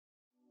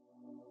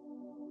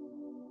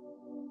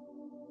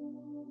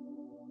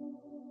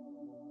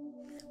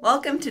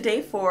Welcome to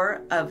day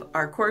 4 of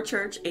our Core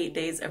Church 8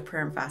 Days of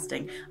Prayer and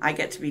Fasting. I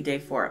get to be day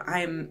 4.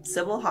 I'm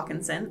Sybil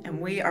Hawkinson,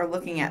 and we are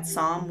looking at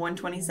Psalm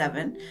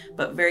 127,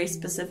 but very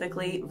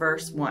specifically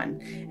verse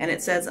 1. And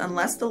it says,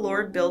 "Unless the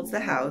Lord builds the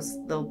house,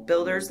 the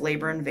builders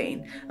labor in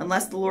vain.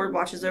 Unless the Lord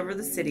watches over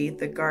the city,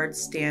 the guards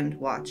stand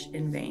watch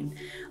in vain."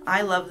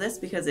 I love this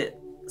because it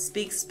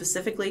speaks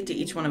specifically to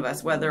each one of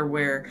us, whether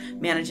we're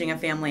managing a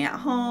family at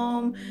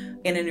home,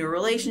 in a new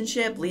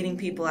relationship, leading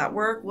people at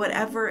work,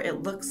 whatever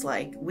it looks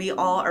like. We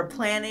all are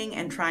planning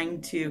and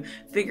trying to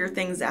figure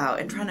things out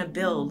and trying to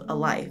build a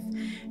life.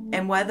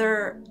 And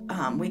whether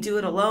we do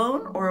it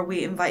alone or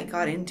we invite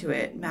God into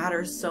it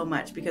matters so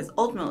much, because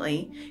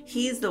ultimately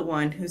He's the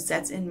one who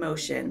sets in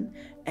motion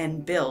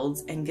and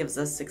builds and gives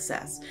us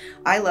success.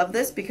 I love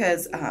this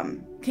because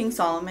King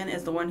Solomon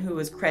is the one who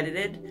was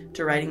credited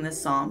to writing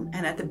this psalm,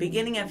 and at the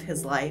beginning of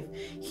his life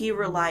he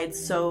relied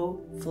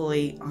so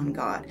fully on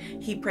God.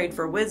 He prayed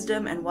for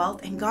wisdom and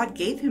wealth, and God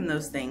gave him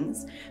those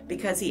things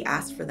because he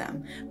asked for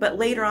them. But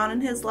later on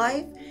in his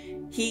life,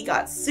 he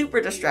got super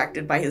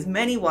distracted by his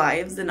many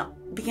wives and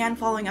began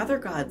following other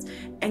gods,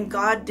 and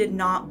God did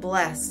not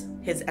bless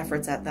his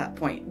efforts at that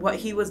point. What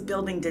he was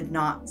building did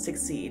not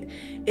succeed.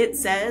 It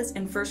says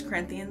in 1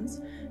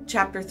 Corinthians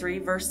chapter 3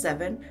 verse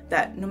 7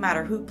 that no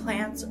matter who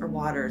plants or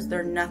waters,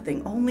 they're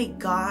nothing. Only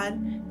God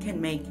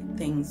can make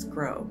things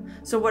grow.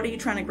 So what are you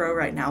trying to grow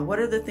right now? What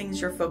are the things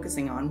you're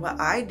focusing on? What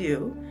I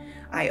do,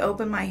 I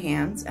open my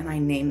hands and I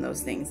name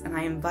those things, and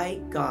I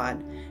invite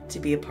God to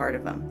be a part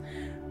of them.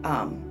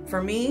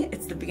 For me,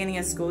 it's the beginning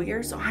of school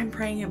year, so I'm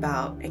praying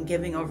about and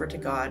giving over to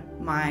God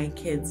my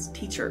kids'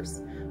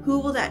 teachers. Who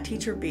will that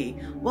teacher be?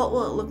 What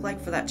will it look like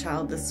for that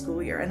child this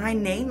school year? And I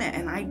name it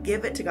and I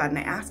give it to God and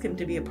I ask Him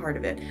to be a part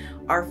of it.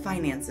 Our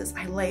finances,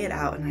 I lay it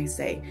out and I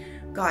say,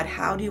 God,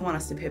 how do you want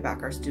us to pay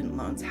back our student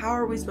loans? How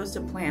are we supposed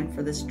to plan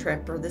for this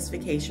trip or this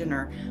vacation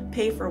or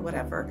pay for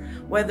whatever?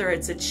 Whether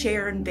it's a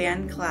chair in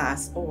band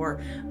class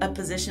or a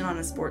position on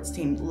a sports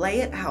team,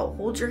 lay it out,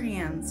 hold your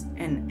hands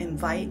and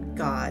invite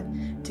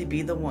God to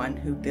be the one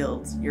who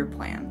builds your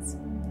plans.